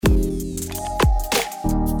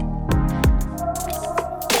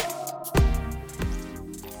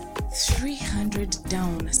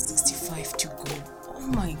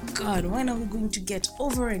God, when are we going to get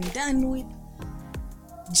over and done with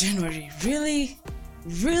January? Really?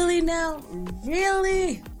 Really now?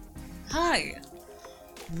 Really? Hi.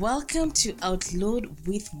 Welcome to Outload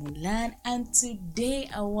with Mulan, and today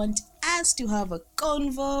I want us to have a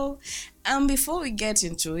convo. And before we get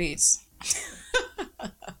into it,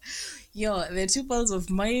 the two pals of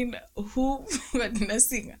mine who were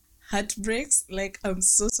nursing heartbreaks, like, I'm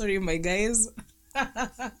so sorry, my guys.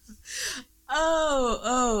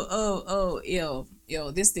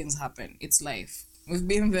 These things happen. It's life. We've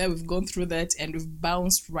been there, we've gone through that, and we've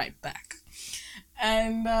bounced right back.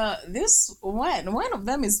 And this one of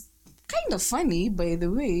them is kind of funny, by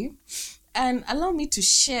the way. And allow me to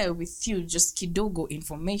share with you just kidogo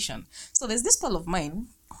information. So there's this pal of mine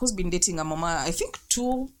who's been dating a mama, I think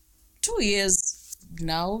two years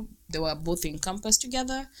now. They were both in campus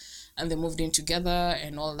together, and they moved in together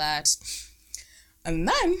and all that. And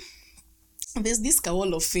then there's this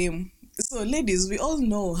Wall of Fame. So ladies, we all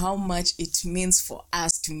know how much it means for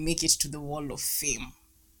us to make it to the Wall of Fame.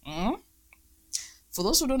 For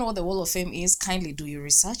those who don't know what the Wall of Fame is, kindly do your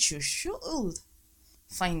research. You should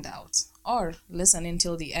find out, or listen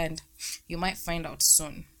until the end. You might find out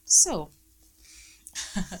soon. So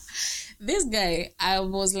this guy, I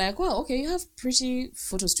was like, well, okay, you have pretty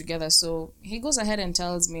photos together. So he goes ahead and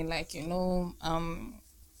tells me, like,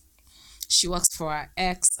 she works for her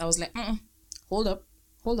ex. I was like, hold up.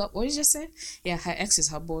 What did you just say? Yeah, her ex is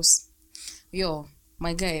her boss. Yo,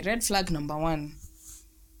 my guy, red flag number 1.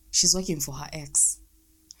 She's working for her ex.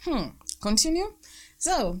 Continue.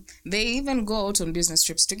 So they even go out on business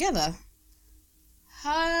trips together.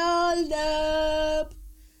 Hold up.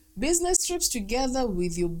 Business trips together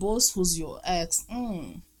with your boss who's your ex.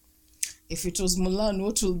 If it was Mulan,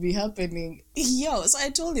 what will be happening? So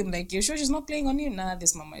I told him, like, you sure she's not playing on you? Nah,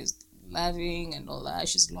 this mama is loving and all that.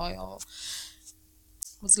 She's loyal.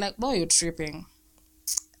 It's like, boy, you're tripping.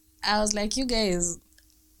 I was like, you guys,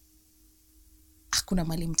 hakuna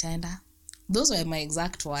mali mtaenda. Those were my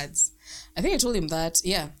exact words. I think I told him that.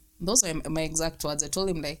 Yeah, those were my exact words. I told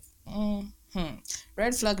him, like,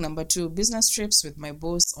 red flag number 2, business trips with my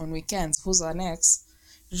boss on weekends. Who's our ex?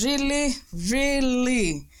 Really?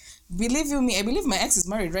 Believe you me, I believe my ex is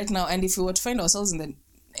married right now, and if we were to find ourselves in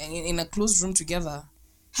a closed room together,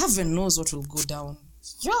 heaven knows what will go down.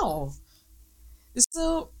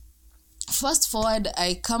 So fast forward,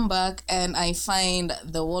 I come back and I find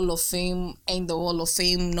the Wall of Fame ain't the Wall of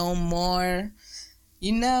Fame no more.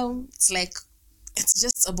 It's like, it's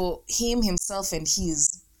just about him, himself, and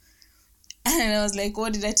his. And I was like,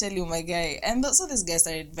 what did I tell you, my guy? And so this guy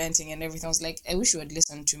started venting and everything. I was like, I wish you had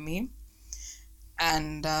listened to me.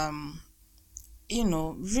 And,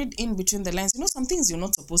 read in between the lines. Some things you're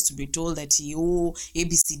not supposed to be told that, A,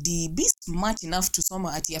 B, C, D. Be smart enough to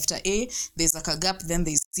somehow at after A, there's like a gap, then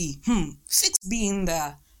there's C. Fix B in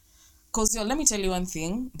there. Because, let me tell you one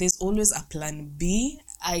thing. There's always a plan B.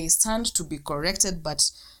 I stand to be corrected,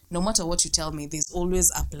 but no matter what you tell me, there's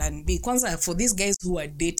always a plan B. Kwanzaa, for these guys who are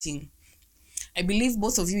dating, I believe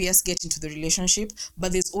both of you, yes, get into the relationship,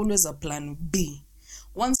 but there's always a plan B.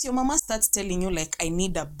 Once your mama starts telling you, like, I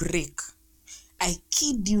need a break, I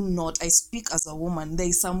kid you not, I speak as a woman, there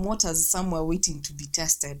is some waters somewhere waiting to be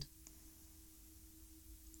tested.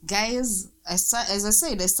 Guys, as I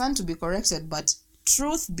said, I stand to be corrected, but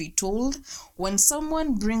truth be told, when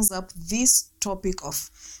someone brings up this topic of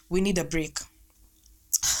we need a break,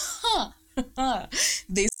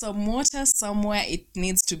 there's some water somewhere it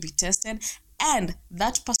needs to be tested, and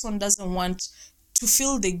that person doesn't want to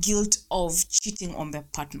feel the guilt of cheating on their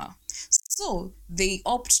partner. So they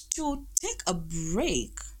opt to take a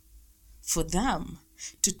break for them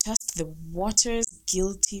to test the waters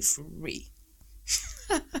guilty-free.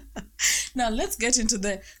 Now let's get into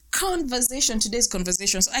the conversation, today's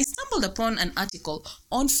conversation. So I stumbled upon an article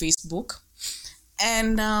on Facebook,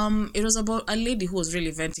 and it was about a lady who was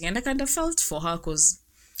really venting, and I kind of felt for her because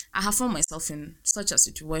I have found myself in such a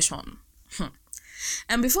situation.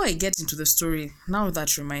 And before I get into the story, now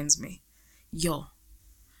that reminds me,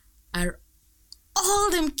 are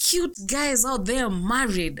all them cute guys out there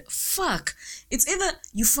married? Fuck. It's either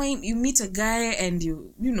you meet a guy and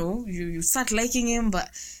you start liking him, but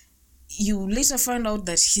you later find out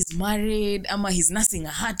that he's married, ama he's nursing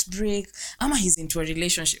a heartbreak, ama he's into a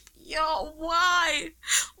relationship. Why?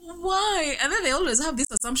 And then they always have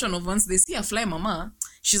this assumption of once they see a fly mama,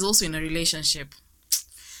 she's also in a relationship.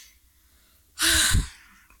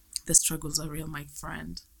 The struggles are real, my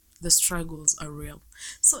friend. The struggles are real.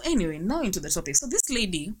 So anyway, now into the topic. So this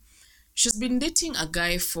lady, she's been dating a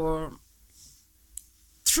guy for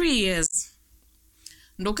 3 years.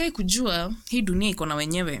 Ndokai kujua hii dunia iko na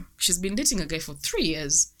wenyewe. She's been dating a guy for 3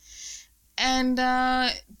 years. And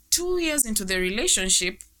 2 years into the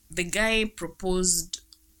relationship, the guy proposed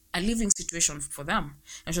a living situation for them.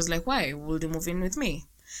 And she was like, why? Will they move in with me?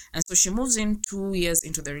 And so she moves in 2 years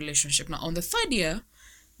into the relationship. Now, on the third year,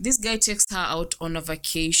 this guy takes her out on a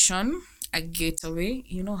vacation, a getaway.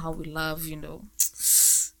 You know how we love, those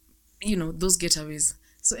getaways.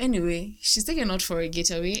 So anyway, she's taken out for a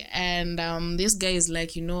getaway, and this guy is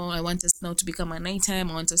like, I want us now to become a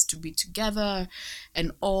nighttime. I want us to be together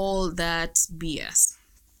and all that BS.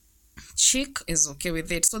 Chick is okay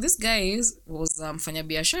with it. So this guy was fanya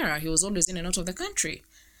biashara. He was always in and out of the country.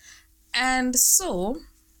 And so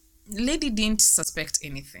lady didn't suspect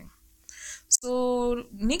anything. So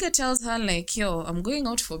nigga tells her like, yo, I'm going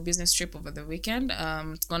out for a business trip over the weekend.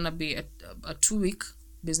 It's gonna be a 2-week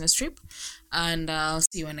business trip, and I'll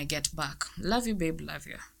see you when I get back. Love you, babe. Love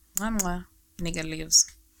you. Mwah. Nigga leaves.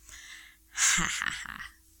 Ha ha ha.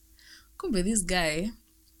 Kumbe this guy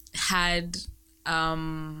had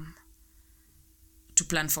to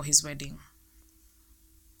plan for his wedding.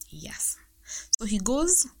 Yes. So he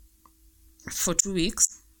goes for 2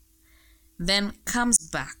 weeks, then comes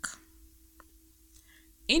back.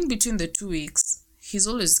 In between the 2 weeks, he's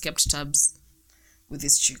always kept tabs with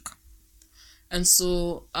this chick. And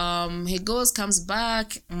so he comes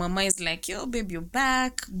back. Mama is like, yo, babe, you're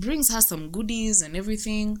back. Brings her some goodies and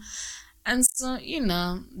everything. And so,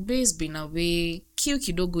 babe's been away. Kiu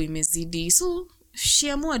kidogo imezidi. So she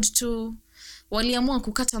waliamua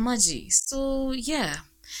kukata maji. So yeah,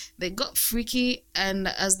 they got freaky. And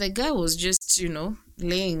as the guy was just,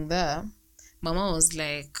 laying there, Mama was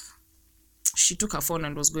like, she took her phone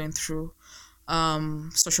and was going through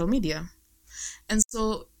social media. And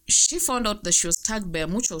so she found out that she was tagged by a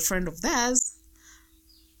mutual friend of theirs,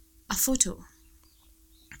 a photo,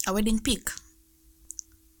 a wedding pic.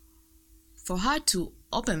 For her to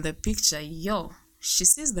open the picture, she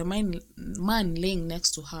sees the man laying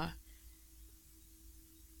next to her,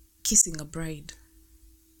 kissing a bride.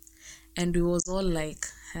 And we was all like,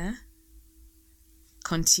 huh?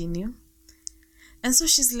 Continue. And so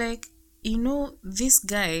she's like, this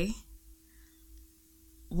guy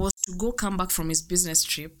was to come back from his business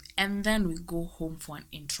trip, and then we go home for an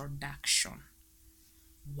introduction.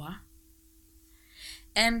 What?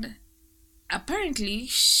 And apparently,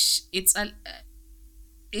 it's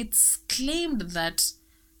claimed that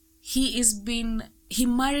he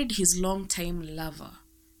married his long-time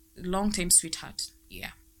sweetheart,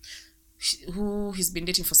 who he's been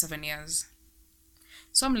dating for 7 years.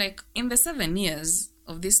 So I'm like, in the 7 years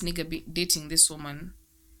of this nigga dating this woman,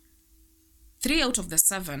 3 out of the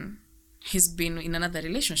 7, he's been in another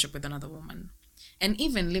relationship with another woman, and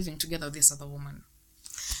even living together with this other woman.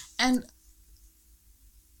 And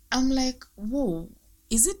I'm like, whoa,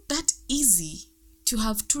 is it that easy to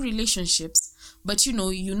have 2 relationships, but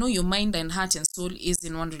your mind and heart and soul is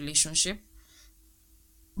in one relationship,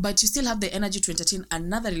 but you still have the energy to entertain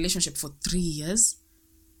another relationship for 3 years?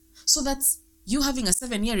 So that's you having a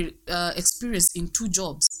 7-year experience in 2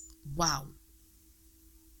 jobs. Wow,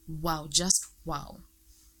 just wow.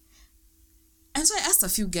 And so I asked a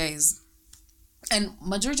few guys, and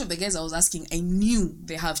majority of the guys I was asking, I knew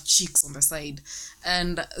they have chicks on the side.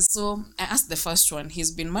 And so I asked the first one.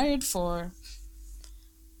 He's been married for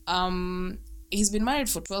 12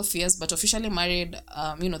 years, but officially married,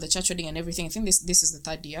 the church wedding and everything. I think this is the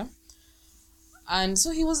 3rd year. And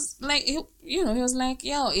so he was like, he was like,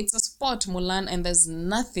 yo, it's a sport, Mulan, and there's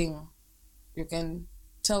nothing you can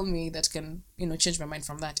tell me that can, change my mind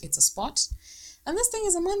from that. It's a sport. And this thing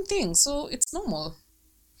is a man thing, so it's normal.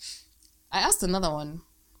 I asked another one,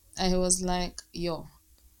 and he was like, yo,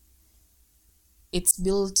 it's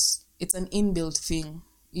an inbuilt thing.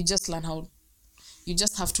 You just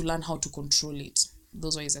have to learn how to control it.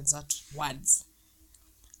 Those were his exact words.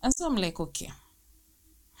 And so I'm like, okay.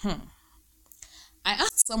 I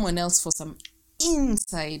asked someone else for some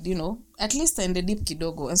inside, at least in the deep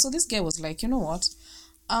kidogo. And so this guy was like, you know what?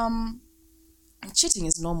 Cheating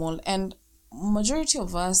is normal, and majority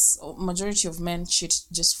of men cheat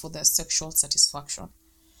just for their sexual satisfaction.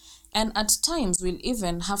 And at times we'll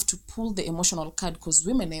even have to pull the emotional card, because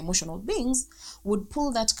women are emotional beings, would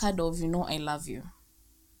pull that card of, I love you.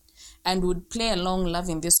 And would play along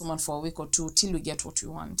loving this woman for a week or 2 till we get what we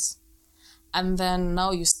want. And then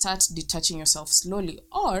now you start detaching yourself slowly,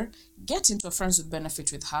 or get into a friends with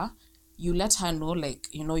benefit with her. You let her know, like,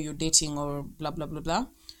 you're dating or blah, blah, blah, blah.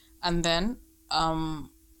 And then,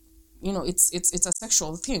 it's a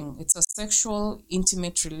sexual thing. It's a sexual,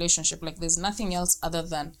 intimate relationship. Like, there's nothing else other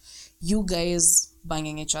than you guys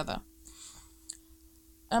banging each other.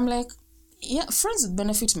 I'm like, yeah, friends with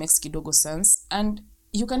benefit makes kidogo sense. And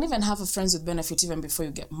you can even have a friends with benefit even before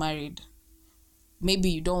you get married. maybe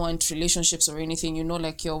you don't want relationships or anything, you know,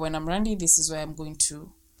 like, yo, when I'm randy, this is where I'm going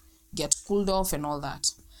to get cooled off and all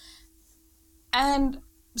that. And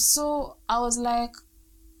so I was like,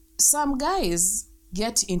 some guys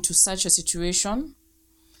get into such a situation.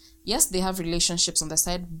 Yes, they have relationships on the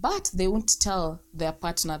side, but they won't tell their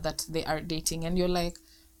partner that they are dating. And you're like,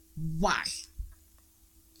 why?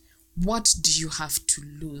 What do you have to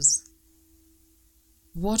lose?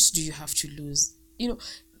 What do you have to lose? You know,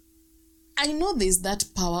 I know there's that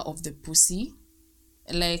power of the pussy.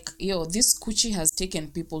 Like, yo, this coochie has taken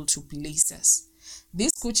people to places.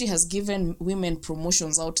 This coochie has given women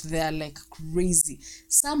promotions out there like crazy.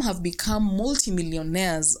 Some have become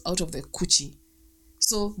multimillionaires out of the coochie.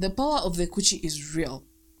 So the power of the coochie is real.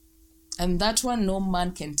 And that one, no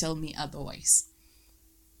man can tell me otherwise.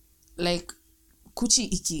 Like,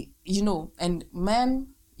 coochie iki, you know, and men,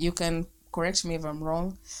 you can correct me if I'm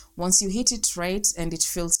wrong. Once you hit it right and it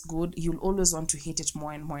feels good, you'll always want to hit it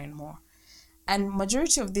more and more and more. And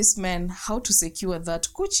majority of these men, how to secure that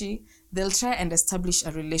coochie, they'll try and establish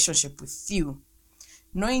a relationship with you,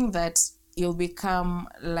 knowing that you'll become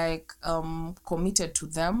like committed to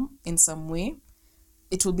them in some way.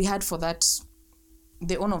 It will be hard for that,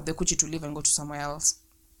 the owner of the coochie, to leave and go to somewhere else.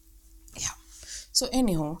 Yeah. So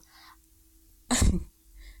anyhow,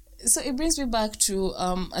 so it brings me back to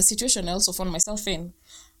a situation I also found myself in.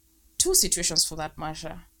 2 situations for that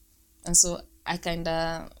matter. And so I kind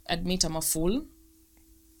of admit I'm a fool.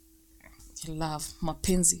 Love,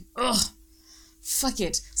 mapenzi. Ugh, fuck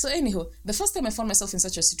it. So anyhow, the first time I found myself in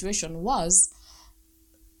such a situation was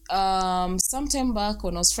sometime back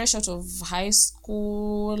when I was fresh out of high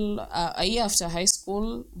school, a year after high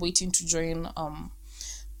school, waiting to join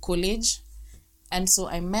college. And so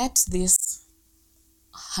I met this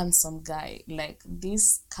handsome guy, like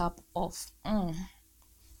this cup of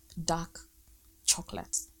dark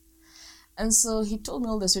chocolate. And so he told me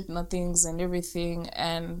all the sweet nothings and everything,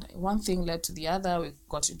 and one thing led to the other. We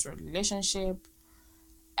got into a relationship.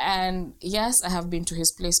 And yes, I have been to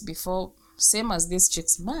his place before. Same as this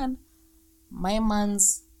chick's man, my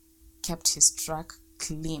man's kept his track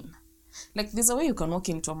clean. Like, there's a way you can walk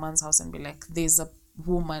into a man's house and be like, there's a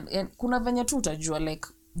woman. And kuna venye tu utajua, like,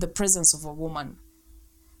 the presence of a woman.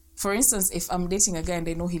 For instance, if I'm dating a guy and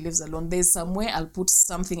I know he lives alone, there's somewhere I'll put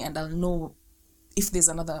something and I'll know if there's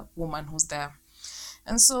another woman who's there.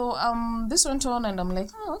 And so this went on, and I'm like,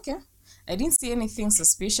 oh, okay. I didn't see anything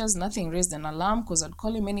suspicious, nothing raised an alarm, because I'd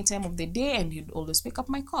call him any time of the day and he'd always pick up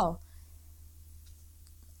my call.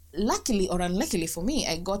 Luckily or unluckily for me,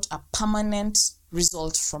 I got a permanent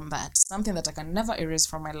result from that, something that I can never erase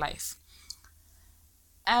from my life.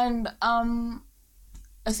 And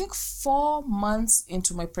I think 4 months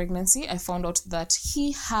into my pregnancy, I found out that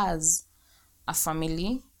he has a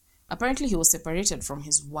family. Apparently, he was separated from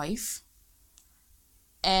his wife.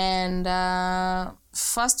 And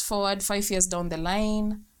fast forward 5 years down the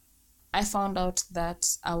line, I found out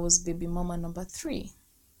that I was baby mama number 3.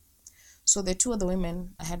 So there are 2 other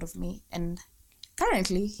women ahead of me, and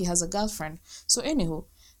currently he has a girlfriend. So anyhow,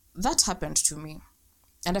 that happened to me.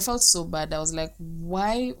 And I felt so bad. I was like,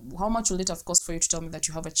 why? How much will it have cost for you to tell me that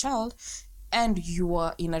you have a child and you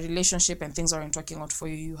are in a relationship and things aren't working out for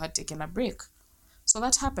you? You had taken a break. So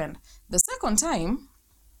that happened. The second time,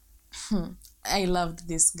 I loved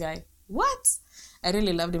this guy. What? I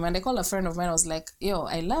really loved him. And I called a friend of mine. I was like, yo,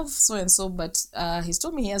 I love so-and-so, but he's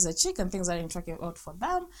told me he has a chick and things aren't working out for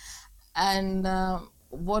them. And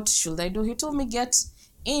what should I do? He told me, get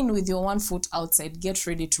in with your 1 foot outside. Get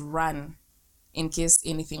ready to run in case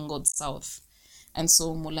anything goes south. And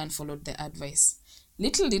so Mulan followed the advice.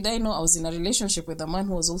 Little did I know I was in a relationship with a man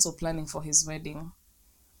who was also planning for his wedding.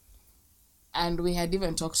 And we had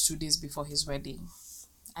even talked 2 days before his wedding.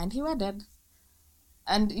 And he wedded.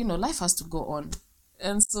 And, you know, life has to go on.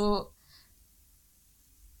 And so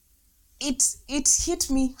it hit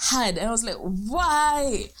me hard. And I was like,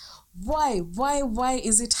 why? Why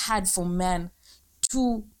is it hard for men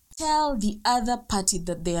to tell the other party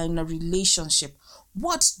that they are in a relationship?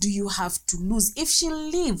 What do you have to lose? If she'll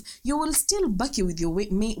leave, you will still back you with your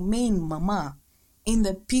main mama in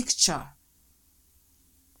the picture.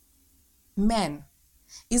 Men,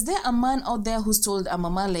 is there a man out there who's told a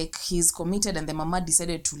mama like he's committed and the mama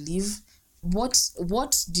decided to leave?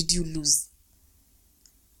 What did you lose?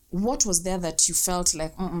 What was there that you felt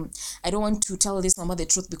like, I don't want to tell this mama the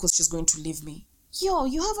truth because she's going to leave me? Yo,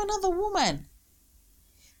 you have another woman.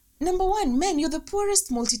 Number 1, men, you're the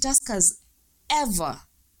poorest multitaskers ever.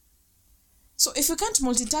 So if you can't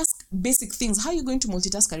multitask basic things, how are you going to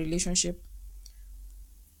multitask a relationship?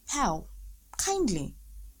 How? Kindly.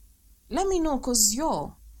 Let me know, because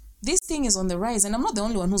this thing is on the rise, and I'm not the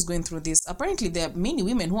only one who's going through this. Apparently, there are many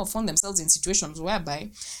women who have found themselves in situations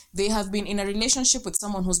whereby they have been in a relationship with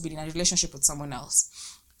someone who's been in a relationship with someone else.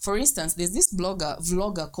 For instance, there's this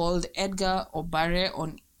vlogger called Edgar Obare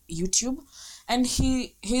on YouTube, and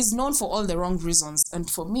he's known for all the wrong reasons. And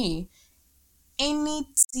for me, any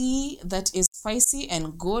tea that is spicy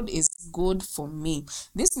and good is good for me.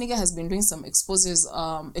 This nigga has been doing some expose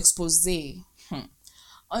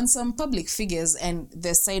on some public figures and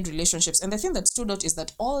their side relationships. And the thing that stood out is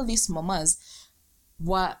that all these jamas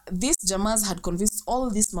had convinced all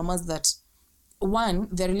these mamas that, one,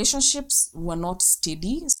 their relationships were not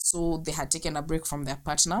steady, so they had taken a break from their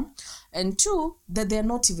partner. And two, that they're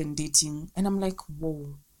not even dating. And I'm like,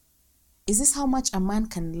 whoa. Is this how much a man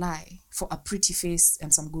can lie for a pretty face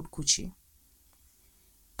and some good coochie?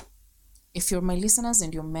 If you're my listeners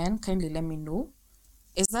and you're men, kindly let me know.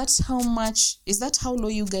 Is that how low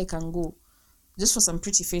you guys can go? Just for some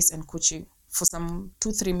pretty face and coochie? For some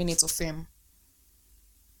 2-3 minutes of fame?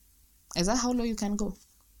 Is that how low you can go?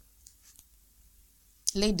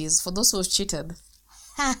 Ladies, for those who have cheated,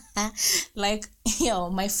 like,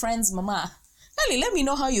 my friend's mama, kindly let me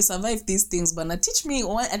know how you survive these things, but now teach me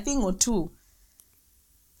a thing or two.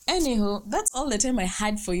 Anywho, that's all the time I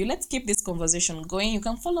had for you. Let's keep this conversation going. You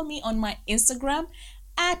can follow me on my Instagram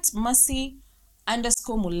at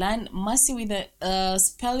Mercy_Mulan. Mercy with the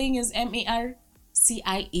spelling is MERCIE_MULAN.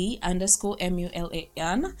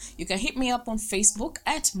 You can hit me up on Facebook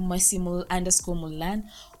at Mercy_Mulan.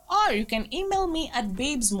 Or you can email me at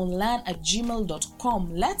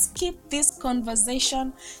babesmulan@gmail.com. Let's keep this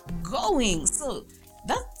conversation going. So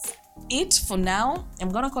that's it for now.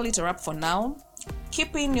 I'm going to call it a wrap for now.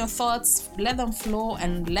 Keep in your thoughts, let them flow,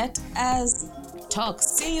 and let us talk.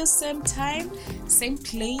 See you same time, same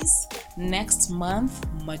place, next month.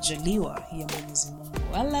 Majaliwa ya Mwenyezi Mungu.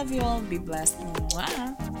 I love you all. Be blessed.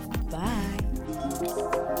 Mwah.